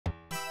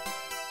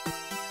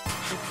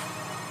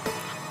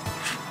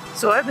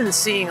So I've been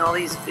seeing all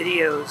these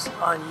videos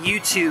on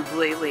YouTube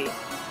lately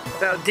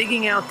about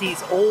digging out these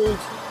old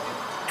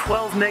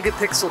 12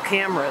 megapixel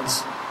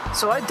cameras.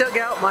 So I dug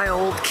out my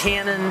old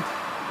Canon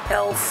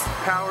Elph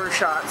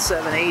Powershot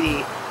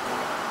 780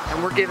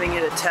 and we're giving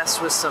it a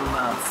test with some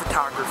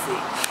photography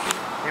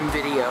and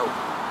video.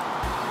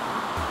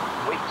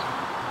 Wait,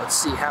 let's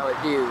see how it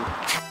do.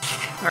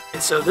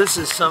 Alright, so this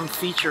is some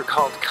feature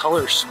called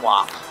color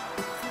swap.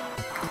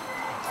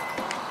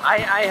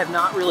 I have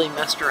not really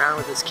messed around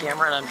with this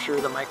camera, and I'm sure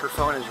the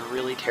microphone is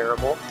really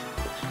terrible.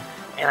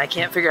 And I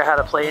can't figure out how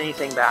to play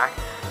anything back.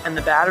 And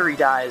the battery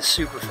dies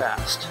super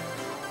fast.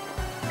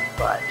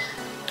 But,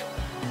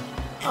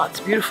 oh, it's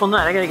a beautiful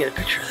night. I gotta get a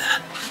picture of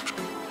that.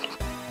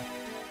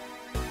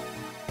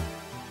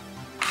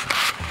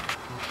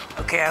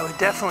 Okay, I would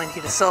definitely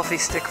need a selfie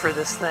stick for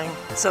this thing.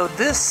 So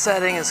this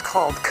setting is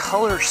called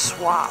color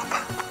swap.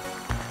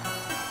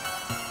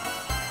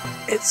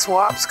 It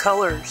swaps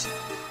colors.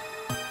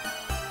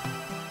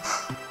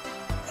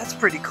 That's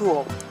pretty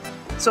cool.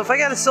 So if I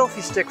got a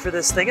selfie stick for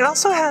this thing, it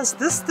also has,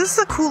 this is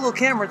a cool little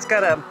camera. It's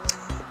got a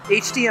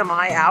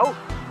HDMI out,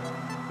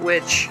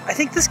 which I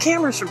think this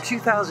camera is from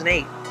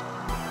 2008.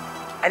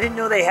 I didn't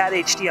know they had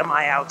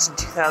HDMI outs in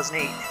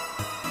 2008.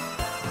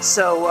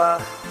 So,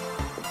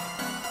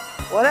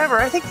 whatever,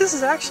 I think this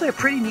is actually a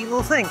pretty neat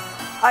little thing.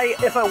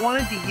 If I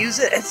wanted to use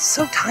it, it's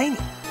so tiny.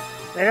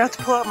 I don't have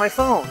to pull out my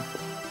phone.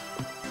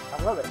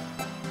 I love it.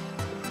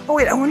 Oh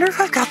wait, I wonder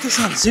if I've got this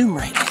on zoom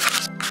right now.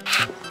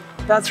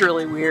 That's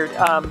really weird.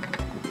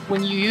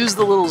 When you use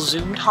the little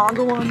zoom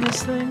toggle on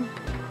this thing,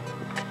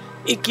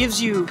 it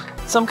gives you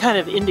some kind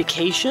of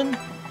indication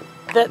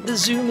that the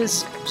zoom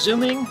is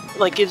zooming,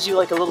 like gives you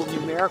like a little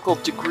numerical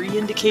degree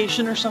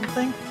indication or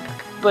something,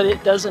 but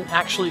it doesn't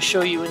actually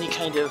show you any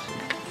kind of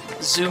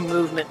zoom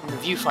movement in the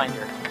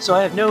viewfinder. So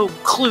I have no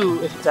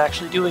clue if it's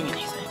actually doing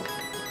anything.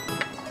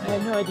 I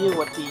have no idea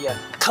what the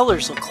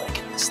colors look like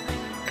in this thing.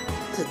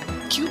 It's a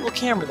cute little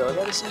camera though, I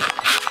gotta say.